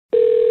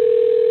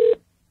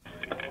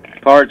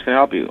Parts, can I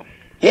help you?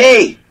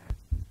 Hey!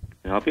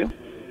 Can I help you?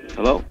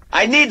 Hello?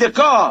 I need the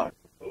car!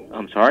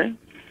 I'm sorry?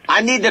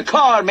 I need the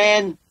car,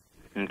 man!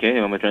 Okay,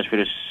 you want me to transfer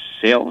to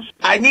sales?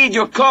 I need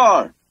your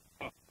car!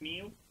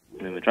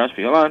 Let me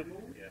transfer you. Hold on.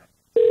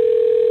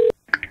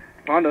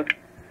 Honda.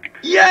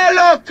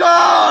 Yellow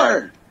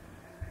car!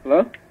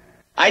 Hello?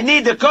 I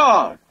need the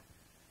car!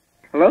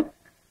 Hello?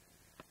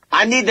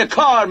 I need the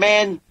car,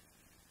 man!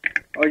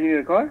 Oh, you need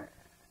a car?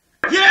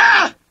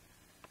 Yeah!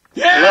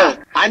 Yeah!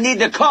 Hello? I need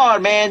the car,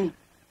 man!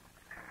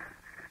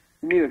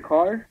 You need a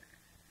car?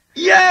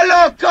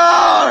 Yellow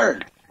car!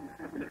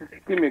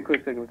 Give me a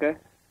quick second, okay?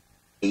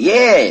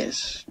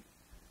 Yes.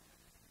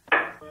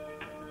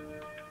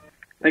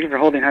 Thank you for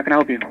holding. How can I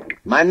help you?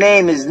 My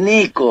name is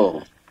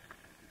Niko.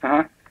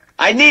 Uh-huh.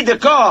 I need the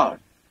car!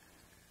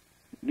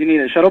 You need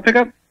a shuttle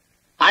pickup?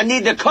 I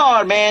need the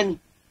car, man!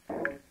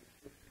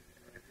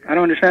 I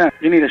don't understand.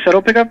 You need a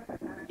shuttle pickup?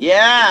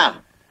 Yeah!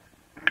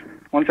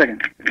 1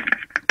 second.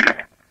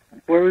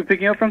 Where are we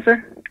picking up from,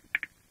 sir?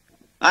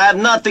 I have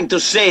nothing to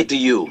say to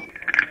you.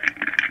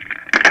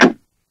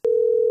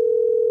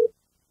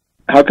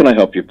 How can I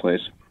help you, please?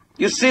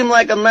 You seem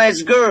like a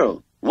nice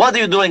girl. What are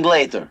you doing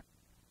later?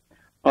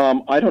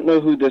 I don't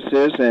know who this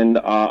is, and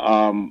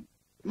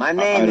My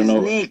name is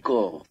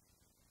Niko.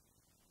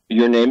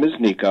 Your name is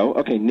Niko.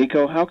 Okay,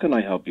 Niko, how can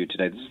I help you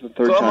today? This is the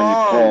third Come time you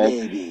on, called,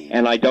 baby.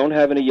 and I don't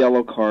have any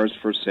yellow cars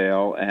for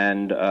sale,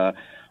 and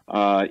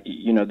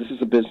this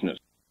is a business.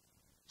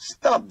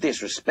 Stop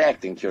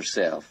disrespecting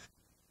yourself.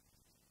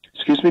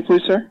 Excuse me,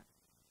 please, sir?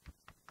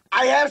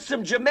 I have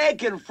some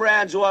Jamaican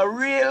friends who are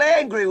real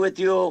angry with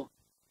you.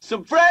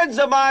 Some friends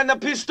of mine are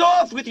pissed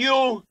off with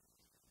you.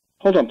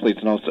 Hold on, please,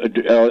 and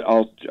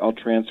I'll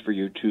transfer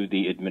you to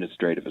the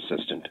administrative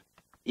assistant.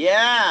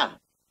 Yeah.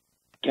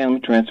 Can we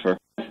transfer?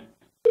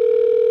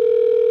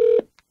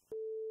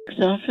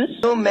 Office?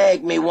 You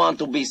make me want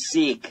to be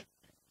sick.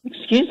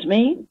 Excuse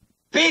me?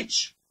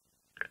 Bitch!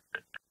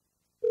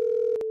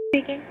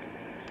 Speaking.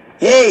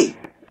 Hey!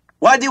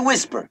 Why do you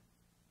whisper?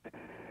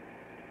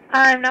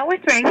 I'm not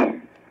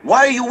whispering.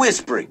 Why are you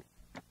whispering?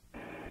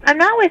 I'm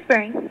not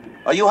whispering.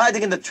 Are you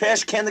hiding in the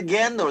trash can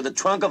again or the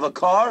trunk of a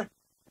car?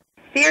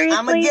 Seriously?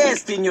 I'm a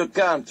guest in your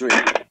country.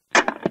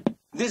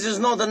 This is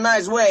not a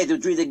nice way to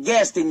treat a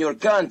guest in your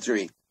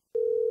country.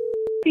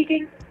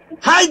 Speaking.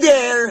 Hi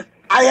there!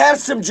 I have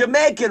some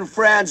Jamaican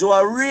friends who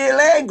are real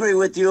angry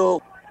with you.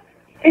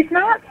 It's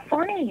not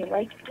funny.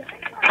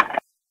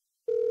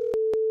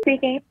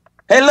 Speaking.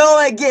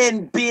 Hello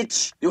again,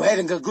 bitch. You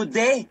having a good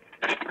day?